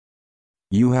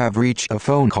You have reached a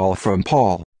phone call from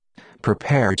Paul.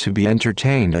 Prepare to be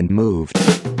entertained and moved.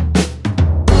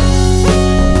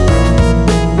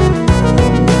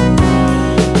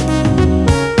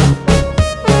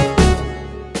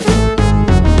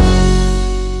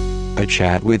 A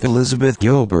Chat with Elizabeth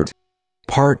Gilbert.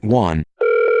 Part 1.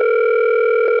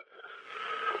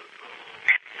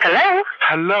 Hello?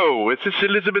 Hello, is this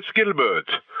Elizabeth Gilbert?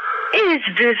 Is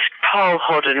this Paul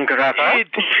Hodengraber? It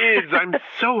is. I'm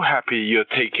so happy you're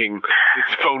taking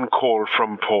this phone call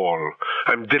from Paul.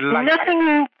 I'm delighted.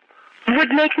 Nothing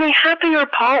would make me happier,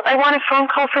 Paul. I want a phone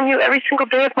call from you every single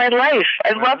day of my life.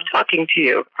 I love talking to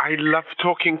you. I love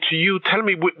talking to you. Tell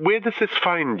me, where does this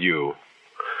find you?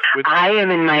 I am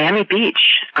in Miami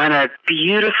Beach on a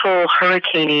beautiful,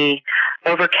 hurricane-y,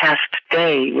 overcast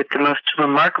day with the most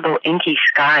remarkable inky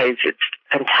skies. It's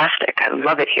fantastic. I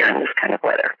love it here in this kind of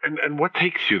weather. And what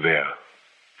takes you there?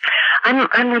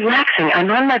 I'm relaxing. I'm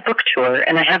on my book tour,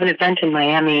 and I have an event in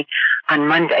Miami on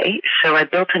Monday, so I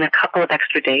built in a couple of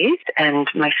extra days, and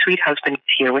my sweet husband is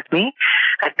here with me.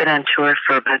 I've been on tour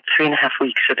for about 3.5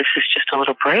 weeks, so this is just a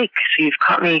little break. So you've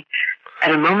caught me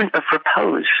at a moment of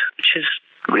repose, which is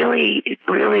really,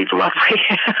 really lovely.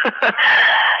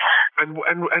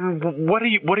 And what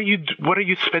are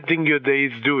you spending your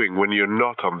days doing when you're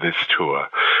not on this tour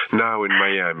now in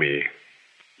Miami?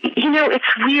 You know, it's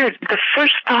weird. The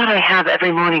first thought I have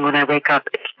every morning when I wake up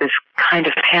is this kind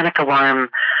of panic alarm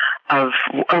of,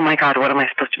 oh my God, what am I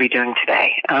supposed to be doing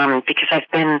today? Because I've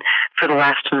been, for the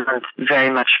last month, very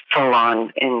much full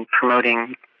on in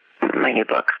promoting my new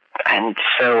book. And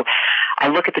so I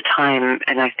look at the time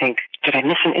and I think, did I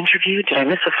miss an interview? Did I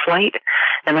miss a flight?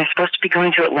 Am I supposed to be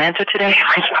going to Atlanta today? Am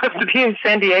I supposed to be in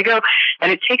San Diego?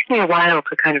 And it takes me a while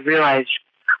to kind of realize,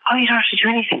 oh, you don't have to do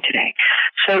anything today.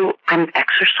 So I'm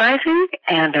exercising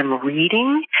and I'm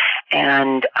reading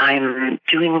and I'm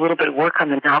doing a little bit of work on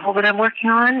the novel that I'm working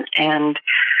on. And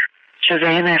Jose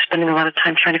and I are spending a lot of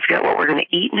time trying to figure out what we're going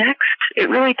to eat next. It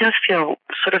really does feel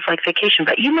sort of like vacation.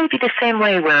 But you may be the same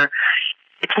way, where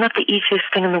it's not the easiest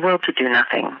thing in the world to do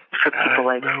nothing for people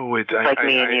like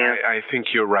me and you. I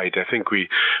think you're right. I think we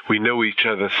know each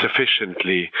other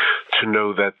sufficiently to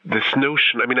know that this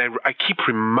notion, I keep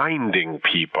reminding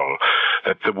people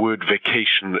that the word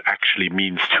vacation actually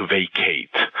means to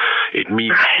vacate. It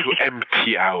means to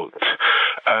empty out.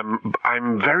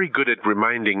 I'm very good at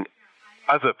reminding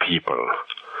other people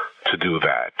to do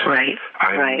that. Right.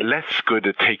 I'm less good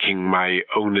at taking my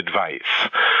own advice,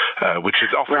 which is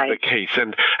often the case.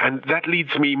 And that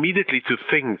leads me immediately to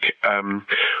think,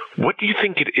 what do you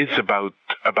think it is about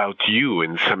you,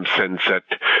 in some sense, that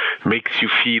makes you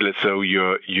feel as though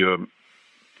you're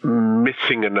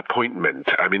missing an appointment?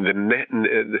 I mean,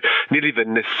 nearly the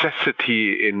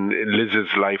necessity in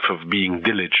Liz's life of being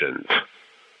diligent.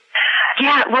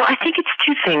 Yeah, well, I think it's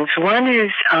two things. One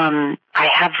is I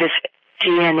have this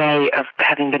DNA of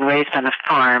having been raised on a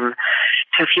farm.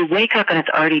 So if you wake up and it's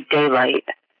already daylight,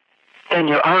 then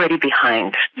you're already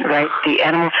behind, right? The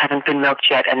animals haven't been milked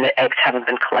yet and the eggs haven't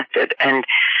been collected. And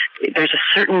there's a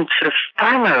certain sort of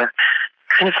farmer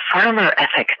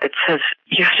ethic that says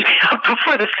you have to be up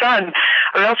before the sun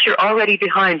or else you're already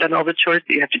behind on all the chores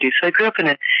that you have to do. So I grew up in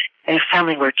a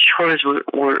family where chores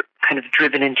were kind of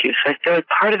driven into. So I feel like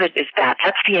part of it is that.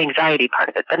 That's the anxiety part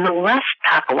of it. Then the less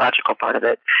pathological part of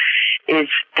it is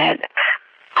that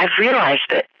I've realized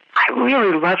that I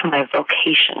really love my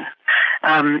vocation.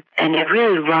 And I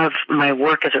really love my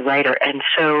work as a writer. And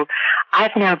so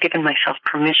I've now given myself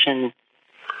permission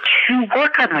to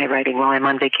work on my writing while I'm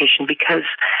on vacation, because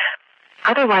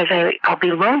otherwise I'll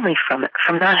be lonely from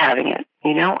not having it,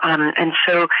 you know? And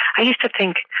so I used to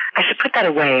think I should put that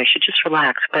away. I should just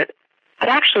relax. But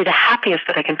actually the happiest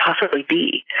that I can possibly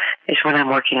be is when I'm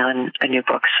working on a new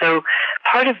book. So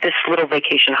part of this little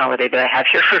vacation holiday that I have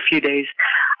here for a few days,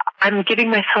 I'm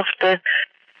giving myself the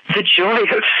joy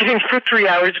of sitting for 3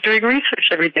 hours doing research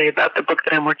every day about the book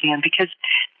that I'm working on, because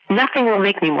nothing will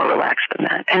make me more relaxed than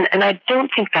that. And I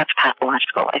don't think that's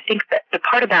pathological. I think that the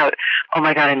part about, oh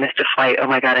my God, I missed a flight, oh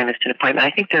my God, I missed an appointment,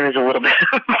 I think there is a little bit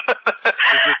of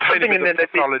there's a tiny bit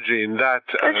of pathology in that.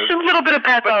 There's a little bit of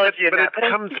pathology in that. But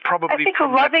it comes probably I think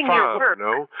from loving that your work.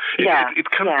 No? It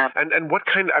comes, yeah. And what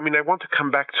kind, I want to come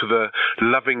back to the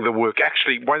loving the work.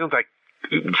 Actually, why don't I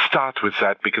start with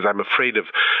that, because I'm afraid of,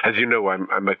 as you know,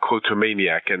 I'm a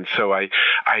quotomaniac, and so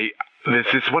there's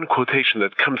this one quotation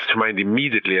that comes to mind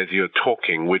immediately as you're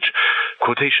talking, which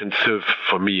quotations serve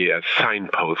for me as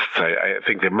signposts. I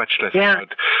think they're much less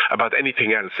about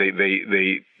anything else.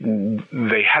 They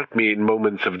help me in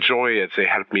moments of joy as they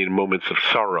help me in moments of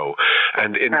sorrow.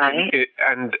 And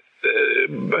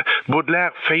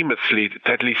Baudelaire famously,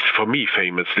 at least for me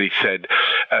famously, said,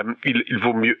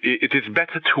 it is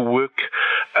better to work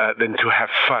than to have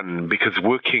fun, because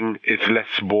working is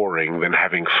less boring than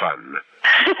having fun.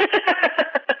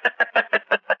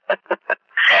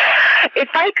 If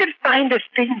I could find a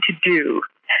thing to do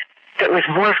that was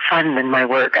more fun than my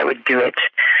work, I would do it.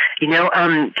 You know,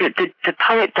 the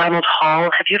poet Donald Hall.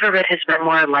 Have you ever read his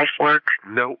memoir, Life Work?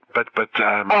 No, but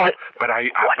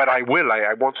I will.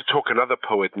 I want to talk another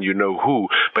poet, and you know who,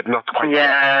 but not quite.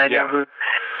 Yeah, I know who.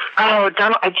 Oh,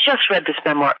 Donald! I just read this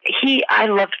memoir. I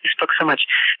loved this book so much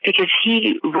because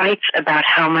he writes about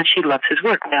how much he loves his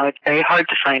work. Now, it's very hard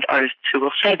to find artists who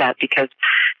will say that because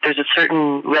there's a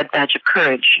certain red badge of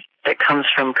courage that comes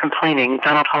from complaining.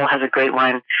 Donald Hall has a great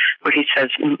line where he says,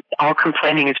 "All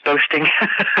complaining is boasting."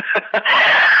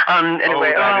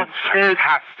 Anyway, that is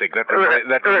fantastic.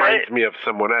 That reminds me of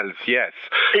someone else. Yes,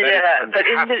 that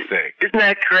is fantastic. Isn't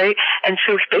that great? And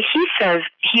so he says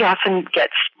he often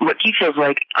gets what he feels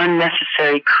like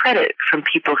unnecessary credit from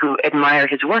people who admire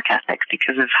his work ethic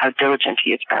because of how diligent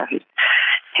he is about his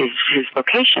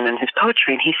vocation and his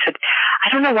poetry. And he said, I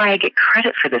don't know why I get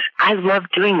credit for this. I love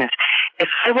doing this. If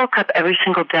I woke up every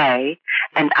single day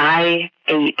and I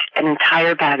ate an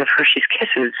entire bag of Hershey's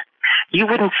Kisses, you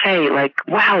wouldn't say, like,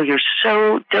 wow, you're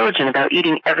so diligent about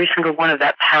eating every single one of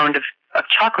that pound of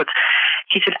chocolates.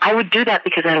 He said, I would do that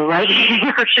because I like eating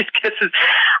Hershey's Kisses.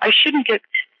 I shouldn't get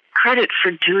credit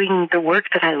for doing the work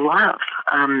that I love.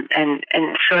 And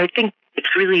so I think it's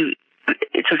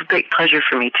a great pleasure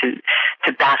for me to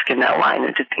bask in that line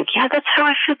and to think, yeah, that's how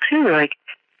I feel too. Like,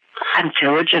 I'm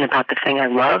diligent about the thing I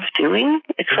love doing.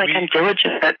 It's like I'm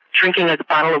diligent about drinking a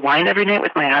bottle of wine every night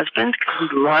with my husband because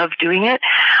we love doing it.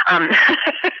 And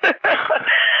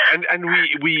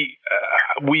we,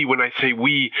 when I say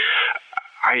we,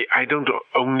 I don't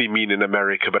only mean in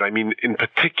America, but I mean in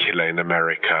particular in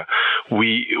America.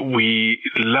 We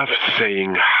love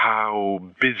saying how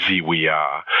busy we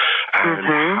are and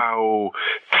how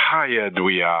tired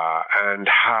we are and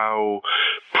how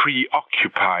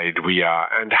preoccupied we are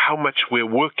and how much we're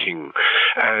working.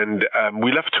 And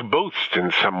we love to boast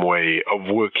in some way of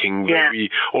working. Yeah. We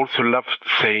also love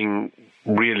saying,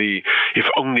 really, if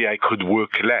only I could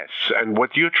work less. And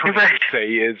what you're trying to say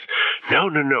is, no.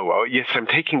 Oh, yes, I'm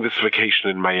taking this vacation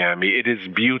in Miami. It is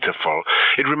beautiful.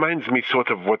 It reminds me sort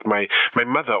of what my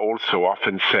mother also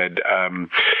often said,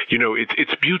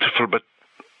 it's beautiful, but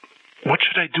what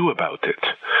should I do about it?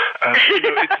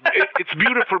 It's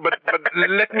beautiful, but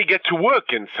let me get to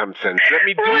work in some sense. Let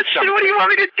me do something. What do you want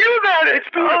me to do about it? It's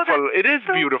beautiful. It is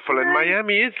so beautiful, and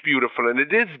Miami is beautiful, and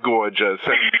it is gorgeous.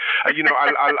 And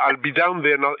I'll be down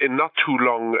there in not too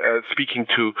long, speaking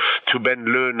to Ben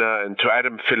Lerner and to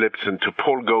Adam Phillips and to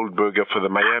Paul Goldberger for the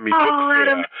Miami Book Fair.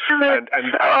 Adam Phillips.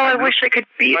 I wish I could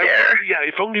be there. Yeah,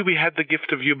 if only we had the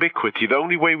gift of ubiquity. The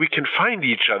only way we can find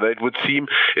each other, it would seem,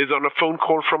 is on a phone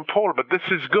call from Paul. But this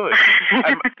is good.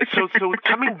 So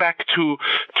coming back to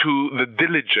the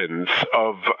diligence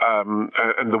of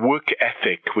and the work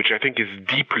ethic, which I think is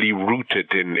deeply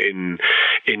rooted in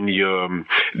your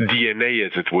DNA,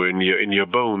 as it were, in your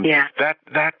bones. Yeah.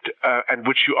 That and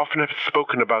which you often have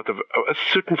spoken about of a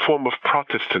certain form of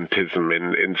Protestantism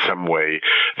in some way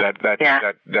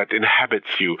that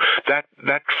inhabits you.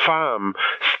 That farm.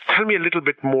 Tell me a little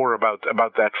bit more about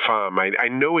that farm. I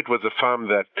know it was a farm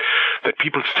that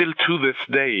people still to this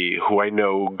day, who I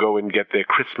know, go and get their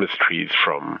Christmas trees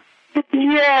from.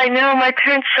 Yeah, I know. My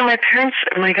parents, oh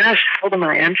my gosh, how old am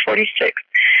I? I'm 46.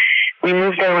 We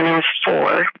moved there when I was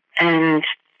 4, and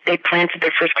they planted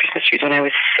their first Christmas trees when I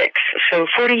was 6. So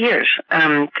 40 years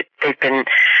they've been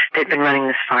running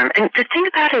this farm. And the thing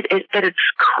about it is that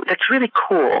that's really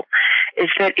cool, is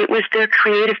that it was their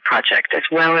creative project as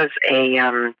well as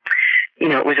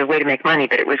it was a way to make money,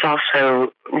 but it was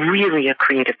also really a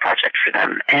creative project for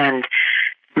them. And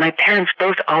my parents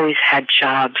both always had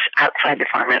jobs outside the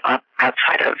farm and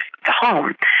outside of the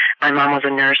home. My mom was a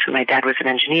nurse and my dad was an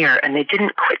engineer, and they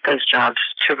didn't quit those jobs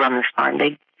to run this farm.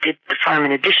 They did the farm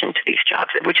in addition to these jobs,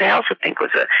 which I also think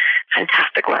was a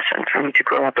fantastic lesson for me to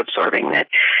grow up absorbing, that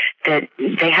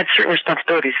they had certain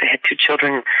responsibilities. They had 2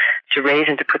 children to raise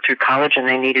and to put through college, and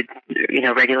they needed,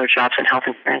 regular jobs and health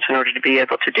insurance in order to be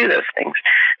able to do those things.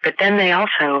 But then they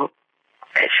also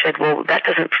said, well, that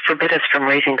doesn't forbid us from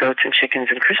raising goats and chickens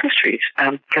and Christmas trees,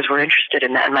 because we're interested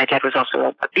in that. And my dad was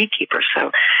also a beekeeper,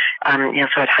 so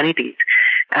had honeybees.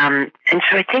 And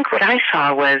so I think what I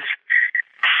saw was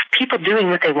people doing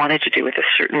what they wanted to do with a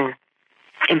certain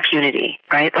impunity,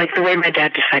 right? Like the way my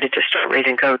dad decided to start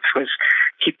raising goats was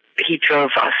he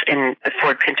drove us in the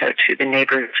Ford Pinto to the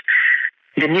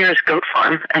nearest goat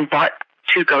farm and bought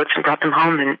 2 goats and brought them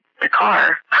home, and the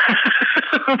car.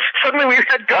 Suddenly we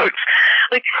had goats.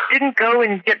 Like, didn't go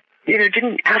and get,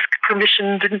 didn't ask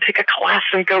permission, didn't take a class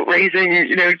in goat raising,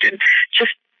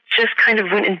 just kind of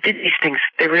went and did these things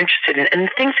they were interested in. And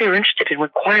the things they were interested in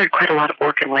required quite a lot of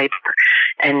work and labor.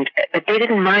 But they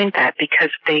didn't mind that because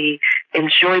they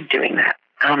enjoyed doing that.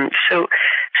 So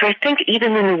I think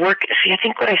even when the work, I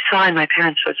think what I saw in my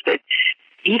parents was that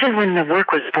even when the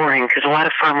work was boring, because a lot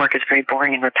of farm work is very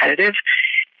boring and repetitive,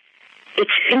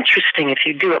 it's interesting if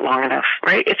you do it long enough,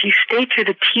 right? If you stay through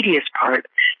the tedious part,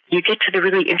 you get to the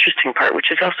really interesting part,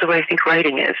 which is also what I think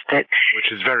writing is.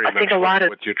 Which is very much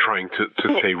what you're trying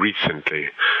to say recently.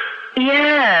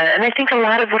 Yeah, and I think a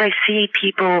lot of what I see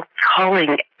people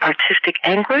calling artistic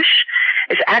anguish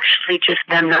is actually just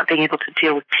them not being able to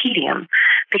deal with tedium.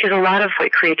 Because a lot of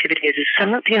what creativity is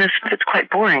some of it's quite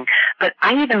boring. But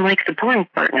I even like the boring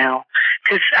part now.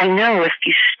 Because I know if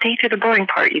you stay through the boring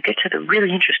part, you get to the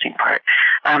really interesting part.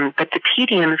 But the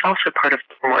tedium is also part of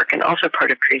work and also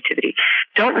part of creativity.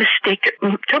 Don't mistake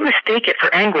it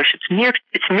for anguish. It's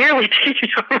merely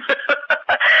tedium.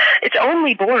 It's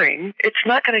only boring. It's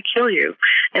not going to kill you.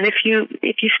 And if you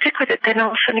stick with it, then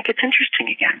all of a sudden it gets interesting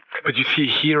again. But you see,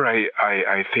 here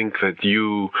I think that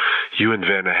you and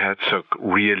Werner Herzog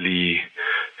really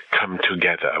come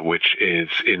together, which is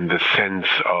in the sense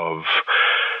of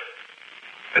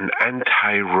an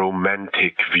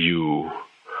anti-romantic view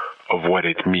of what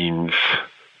it means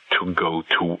to go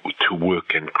to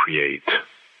work and create.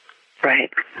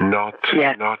 Right. Not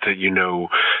the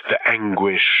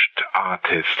anguished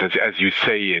artist, as you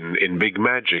say in Big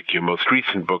Magic, your most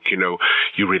recent book.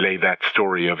 You relay that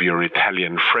story of your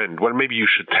Italian friend. Well, maybe you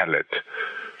should tell it.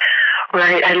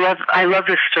 Right. I love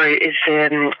this story. Is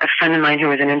a friend of mine who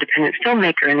was an independent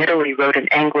filmmaker in Italy wrote an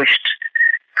anguished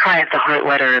cry of the heart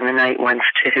letter in the night once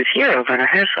to his hero, Werner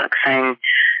Herzog, saying,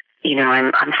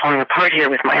 I'm falling apart here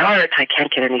with my art. I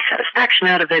can't get any satisfaction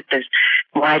out of it.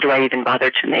 Why do I even bother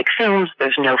to make films?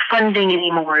 There's no funding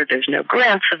anymore. There's no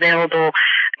grants available.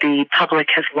 The public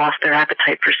has lost their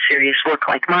appetite for serious work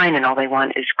like mine, and all they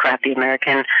want is crappy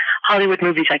American Hollywood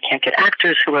movies. I can't get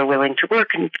actors who are willing to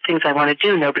work and things I want to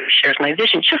do. Nobody shares my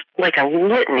vision. Just like a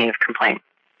litany of complaints.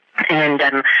 And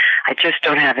I just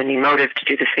don't have any motive to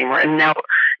do this anymore. And now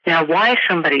why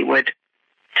somebody would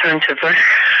turn to Werner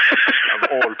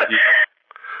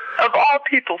of all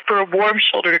people for a warm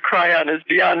shoulder to cry on is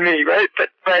beyond me, right?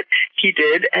 But he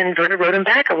did, and Werner wrote him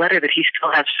back a letter that he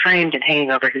still has framed and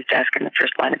hanging over his desk, and the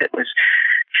first line of it was,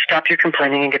 "Stop your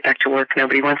complaining and get back to work.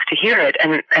 Nobody wants to hear it."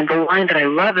 And the line that I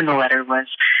love in the letter was,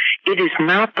 "It is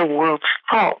not the world's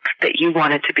fault that you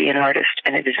wanted to be an artist,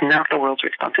 and it is not the world's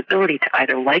responsibility to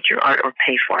either like your art or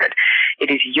pay for it. It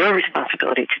is your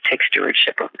responsibility to take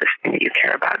stewardship of this thing that you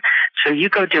care about. So you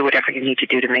go do whatever you need to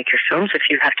do to make your films. If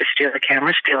you have to steal a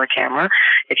camera, steal a camera.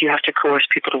 If you have to coerce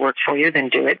people to work for you, then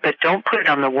do it. But don't put it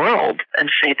on the world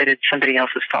and say that it's somebody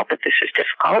else's fault that this is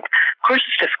difficult. Of course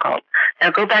it's difficult. Now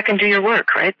go back and do your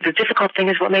work, right? The difficult thing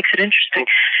is what makes it interesting."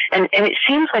 And it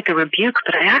seems like a rebuke,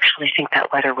 but I actually think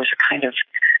that letter was a kind of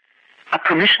a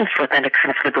permission slip and a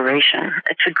kind of liberation.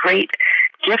 It's a great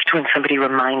gift when somebody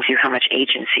reminds you how much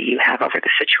agency you have over the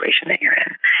situation that you're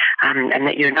in, and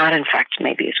that you're not, in fact,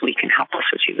 maybe as weak and helpless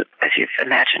as you've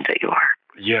imagined that you are.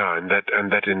 Yeah, and that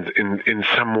in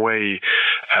some way,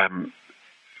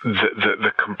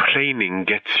 the complaining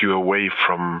gets you away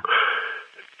from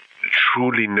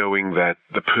truly knowing that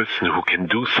the person who can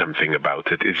do something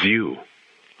about it is you.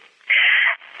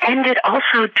 And it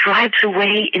also drives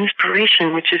away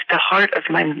inspiration, which is the heart of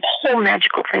my whole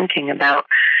magical thinking about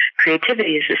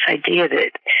creativity, is this idea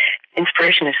that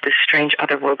inspiration is this strange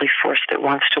otherworldly force that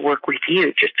wants to work with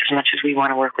you just as much as we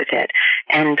want to work with it.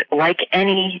 And like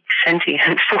any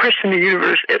sentient force in the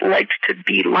universe, it likes to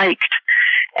be liked.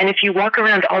 And if you walk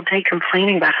around all day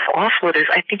complaining about how awful it is,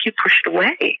 I think you push it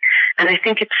away. And I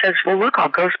think it says, well, look, I'll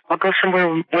go somewhere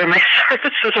where my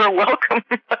services are welcome.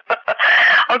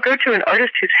 I'll go to an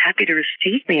artist who's happy to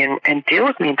receive me and deal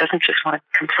with me and doesn't just want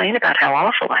to complain about how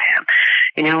awful I am.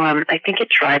 I think it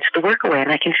drives the work away,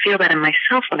 and I can feel that in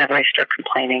myself whenever I start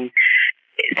complaining.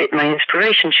 That my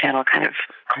inspiration channel kind of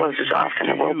closes off, and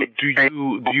it will be. Do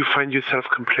you find yourself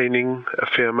complaining a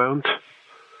fair amount?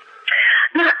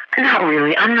 Not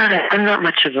really. I'm not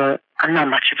much of a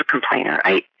complainer.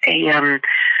 I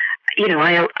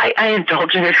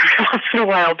indulge in it every once in a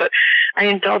while, but I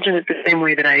indulge in it the same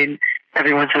way that I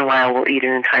every once in a while will eat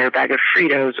an entire bag of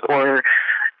Fritos or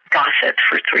gossip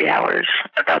for 3 hours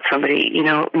about somebody,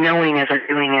 knowing as I'm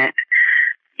doing it,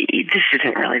 this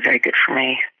isn't really very good for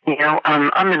me. I'm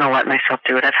going to let myself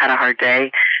do it. I've had a hard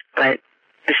day, but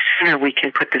the sooner we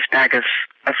can put this bag of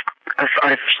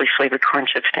artificially flavored corn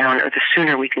chips down, or the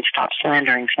sooner we can stop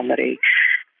slandering somebody,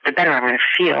 the better I'm going to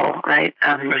feel, right?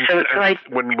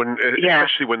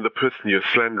 Especially when the person you're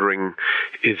slandering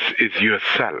is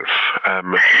yourself. I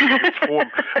mean,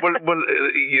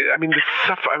 the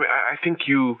stuff. I think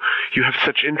you have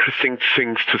such interesting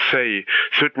things to say.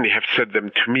 Certainly, have said them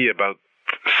to me about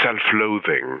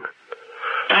self-loathing.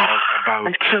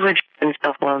 I'm so interested in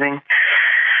self-loathing.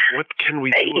 What can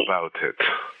we do about it?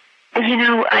 I've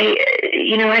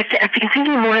been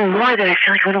thinking more and more that I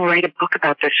feel like I want to write a book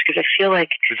about this, because I feel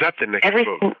like is that the next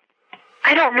book?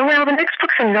 I don't know. Well, the next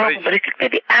book's a novel, but I think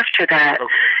maybe after that.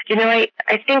 Okay.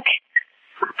 I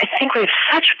think we have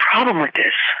such a problem with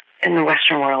this in the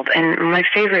Western world. And my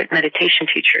favorite meditation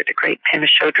teacher, the great Pema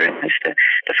Chodron, is the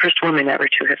first woman ever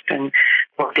to have been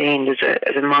ordained as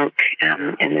a monk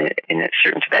in a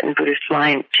certain Tibetan Buddhist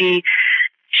line.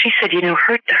 She said,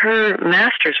 her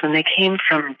masters, when they came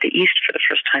from the East for the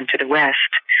first time to the West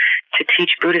to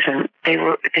teach Buddhism, they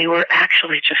were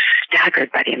actually just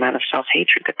staggered by the amount of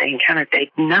self-hatred that they encountered.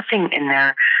 Nothing in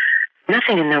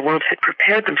their world had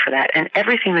prepared them for that, and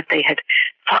everything that they had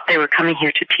thought they were coming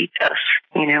here to teach us,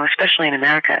 especially in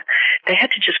America, they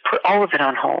had to just put all of it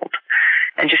on hold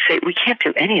and just say, we can't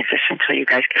do any of this until you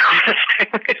guys get off this thing.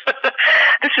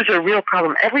 This is a real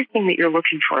problem. Everything that you're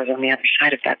looking for is on the other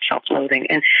side of that self-loathing.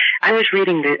 And I was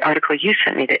reading the article you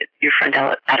sent me that your friend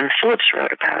Adam Phillips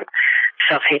wrote about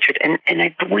self-hatred, and I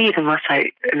believe, unless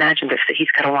I imagined this, that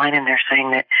he's got a line in there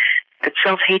saying that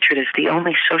self-hatred is the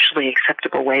only socially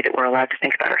acceptable way that we're allowed to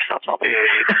think about ourselves all the time.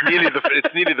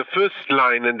 It's nearly the first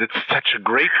line, and it's such a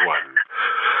great one.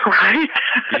 Right?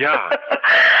 Yeah.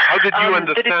 How did you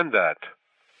understand that?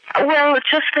 Well,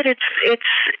 just that it's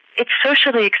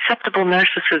socially acceptable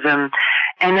narcissism,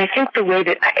 and I think the way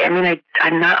that I'm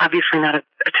not obviously not a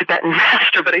Tibetan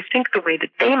master, but I think the way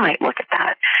that they might look at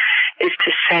that is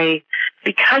to say,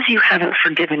 because you haven't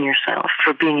forgiven yourself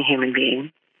for being a human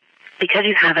being, because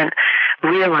you haven't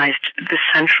realized the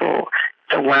central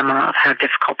dilemma of how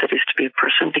difficult it is to be a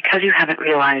person, because you haven't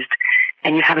realized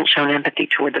and you haven't shown empathy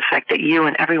toward the fact that you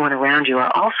and everyone around you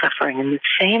are all suffering in the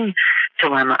same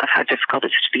dilemma of how difficult it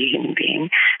is to be a human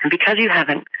being, and because you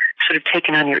haven't sort of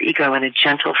taken on your ego in a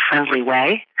gentle, friendly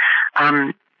way,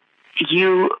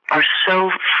 you are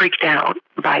so freaked out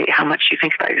by how much you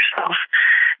think about yourself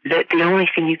that the only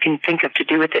thing you can think of to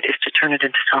do with it is to turn it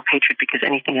into self-hatred, because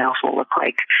anything else will look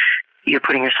like you're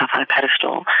putting yourself on a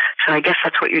pedestal. So I guess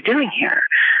that's what you're doing here.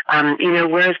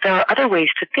 Whereas there are other ways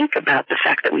to think about the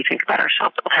fact that we think about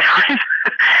ourselves all the time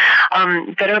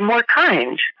that are more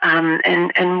kind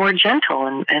and more gentle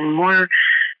and more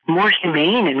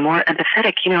humane and more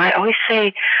empathetic. I always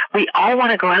say we all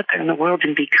want to go out there in the world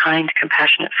and be kind,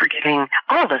 compassionate, forgiving.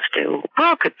 All of us do. We're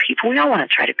all good people. We all want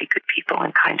to try to be good people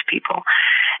and kind people.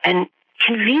 And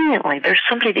conveniently, there's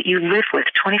somebody that you live with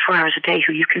 24 hours a day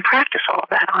who you can practice all of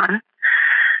that on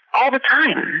all the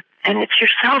time. And it's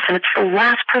yourself, and it's the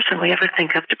last person we ever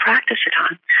think of to practice it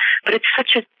on. But it's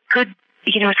such a good,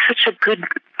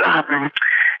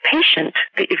 patient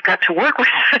that you've got to work with.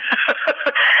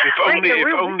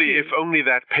 If only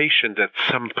that patient at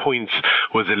some points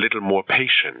was a little more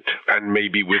patient, and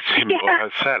maybe with him or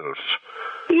herself.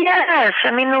 Yes,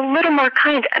 a little more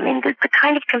kind. The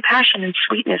kind of compassion and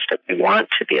sweetness that we want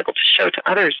to be able to show to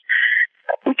others,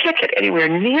 we can't get anywhere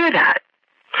near that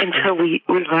until we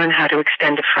learn how to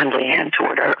extend a friendly hand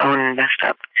toward our own messed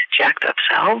up, jacked up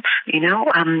selves,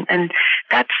 and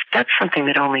that's something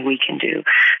that only we can do.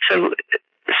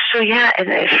 So yeah, and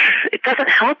it doesn't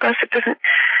help us. It doesn't.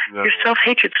 No. Your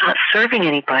self-hatred's not serving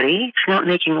anybody. It's not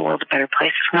making the world a better place.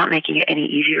 It's not making it any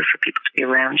easier for people to be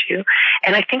around you.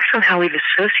 And I think somehow we've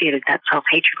associated that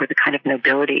self-hatred with a kind of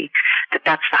nobility,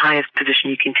 that's the highest position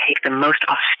you can take. The most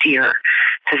austere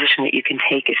position that you can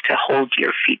take is to hold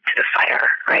your feet to the fire,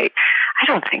 right? I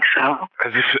don't think so.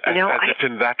 As if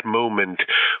in that moment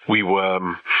we were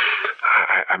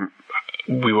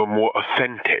more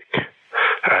authentic.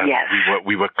 Yes.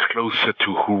 We were closer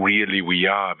to who really we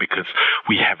are, because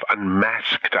we have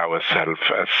unmasked ourselves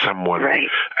as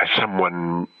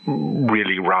someone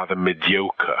really rather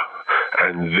mediocre,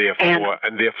 and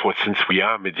therefore, since we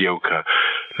are mediocre,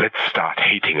 let's start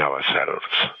hating ourselves.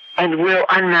 And we'll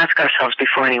unmask ourselves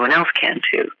before anyone else can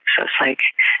too. So it's like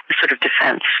a sort of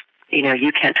defense.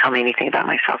 you can't tell me anything about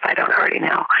myself I don't already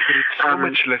know. But it's so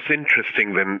much less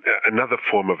interesting than another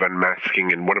form of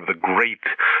unmasking in one of the great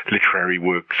literary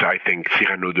works, I think,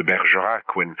 Cyrano de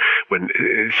Bergerac, when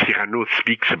Cyrano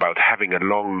speaks about having a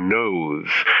long nose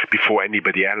before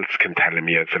anybody else can tell him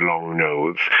he has a long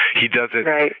nose. He does it,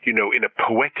 right. in a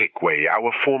poetic way.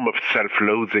 Our form of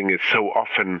self-loathing is so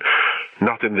often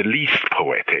not in the least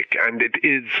poetic, and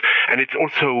it's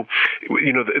also,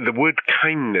 the word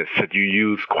kindness that you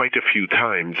use quite a few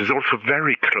times is also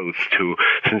very close to,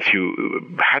 since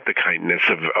you had the kindness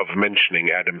of mentioning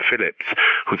Adam Phillips,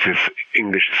 who's this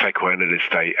English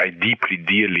psychoanalyst I deeply,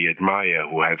 dearly admire,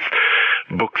 who has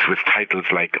books with titles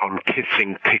like On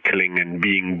Kissing, Tickling, and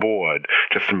Being Bored.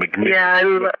 Just a magnificent. Yeah,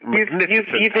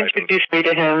 you've introduced me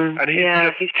to him. And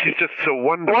he's just so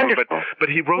wonderful. But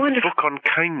he wrote a book on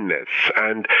kindness,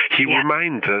 and he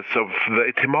reminds us of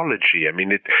the etymology. I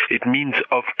mean, it means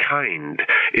of kind.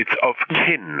 It's of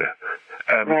kin.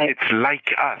 It's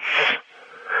like us.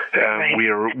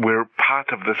 We're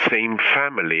part of the same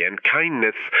family, and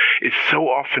kindness is so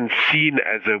often seen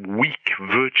as a weak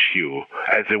virtue,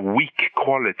 as a weak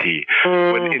quality,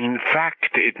 when in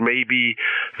fact it may be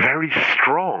very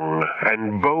strong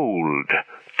and bold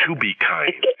to be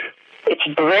kind.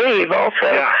 It's brave also.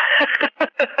 Yeah.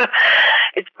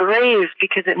 It's brave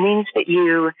because it means that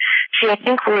I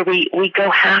think where we go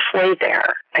halfway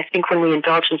there. I think when we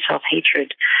indulge in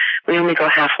self-hatred, we only go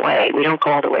halfway. We don't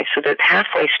go all the way. So the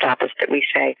halfway stop is that we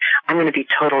say, I'm going to be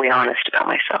totally honest about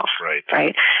myself.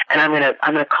 Right? And I'm going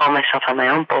to call myself on my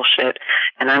own bullshit,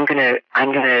 and I'm going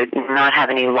to not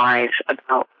have any lies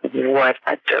about what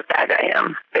a dirtbag I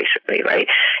am, basically, right?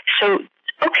 So,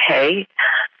 okay,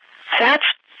 that's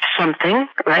something,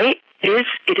 right?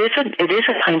 It is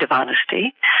a kind of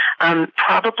honesty.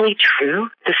 Probably true,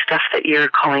 the stuff that you're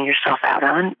calling yourself out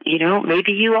on.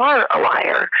 Maybe you are a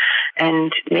liar,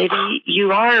 and maybe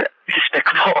you are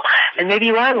despicable, and maybe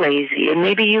you are lazy, and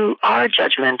maybe you are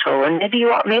judgmental, and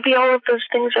maybe all of those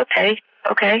things. Okay.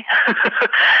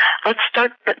 Let's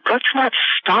not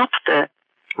stop the.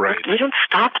 Right. We don't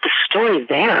stop the story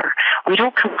there. We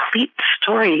don't complete the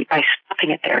story by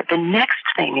stopping it there. The next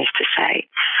thing is to say,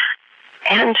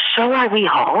 and so are we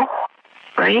all,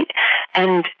 right?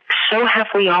 And so have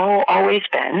we all always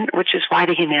been, which is why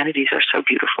the humanities are so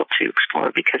beautiful to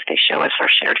explore, because they show us our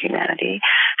shared humanity.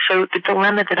 So the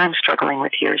dilemma that I'm struggling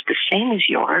with here is the same as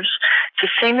yours. It's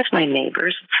the same as my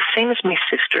neighbors. It's the same as my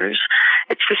sisters.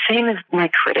 It's the same as my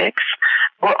critics.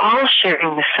 We're all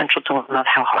sharing this central dilemma of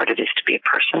how hard it is to be a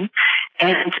person.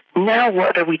 And now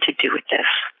what are we to do with this,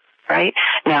 right?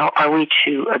 Now, are we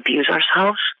to abuse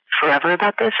ourselves forever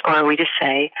about this, or are we to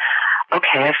say,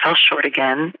 okay, I fell short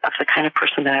again of the kind of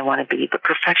person that I want to be, but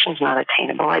perfection's not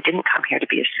attainable. I didn't come here to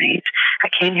be a saint. I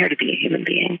came here to be a human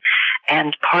being.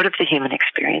 And part of the human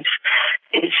experience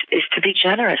is to be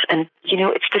generous. And,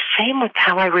 it's the same with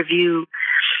how I review.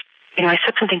 I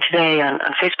said something today on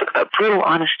Facebook about brutal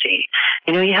honesty.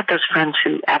 You have those friends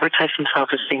who advertise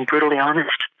themselves as being brutally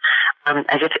honest,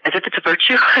 as if it's a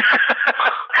virtue.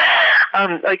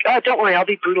 Like, oh, don't worry, I'll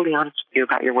be brutally honest with you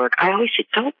about your work. I always say,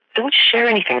 don't share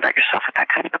anything about yourself with that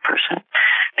kind of a person,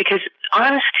 because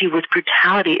honesty with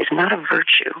brutality is not a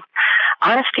virtue.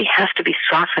 Honesty has to be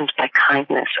softened by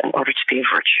kindness in order to be a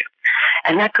virtue.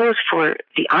 And that goes for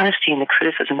the honesty and the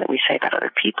criticism that we say about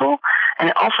other people, and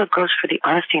it also goes for the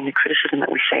honesty and the criticism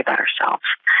that we say about ourselves.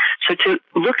 So to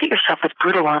look at yourself with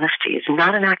brutal honesty is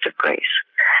not an act of grace.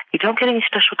 You don't get any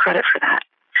special credit for that.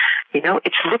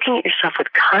 It's looking at yourself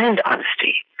with kind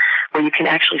honesty, where you can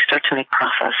actually start to make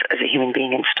progress as a human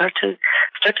being and start to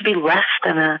be less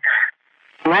than a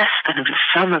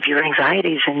sum of your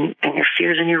anxieties and your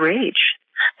fears and your rage,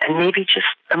 and maybe just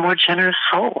a more generous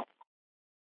soul.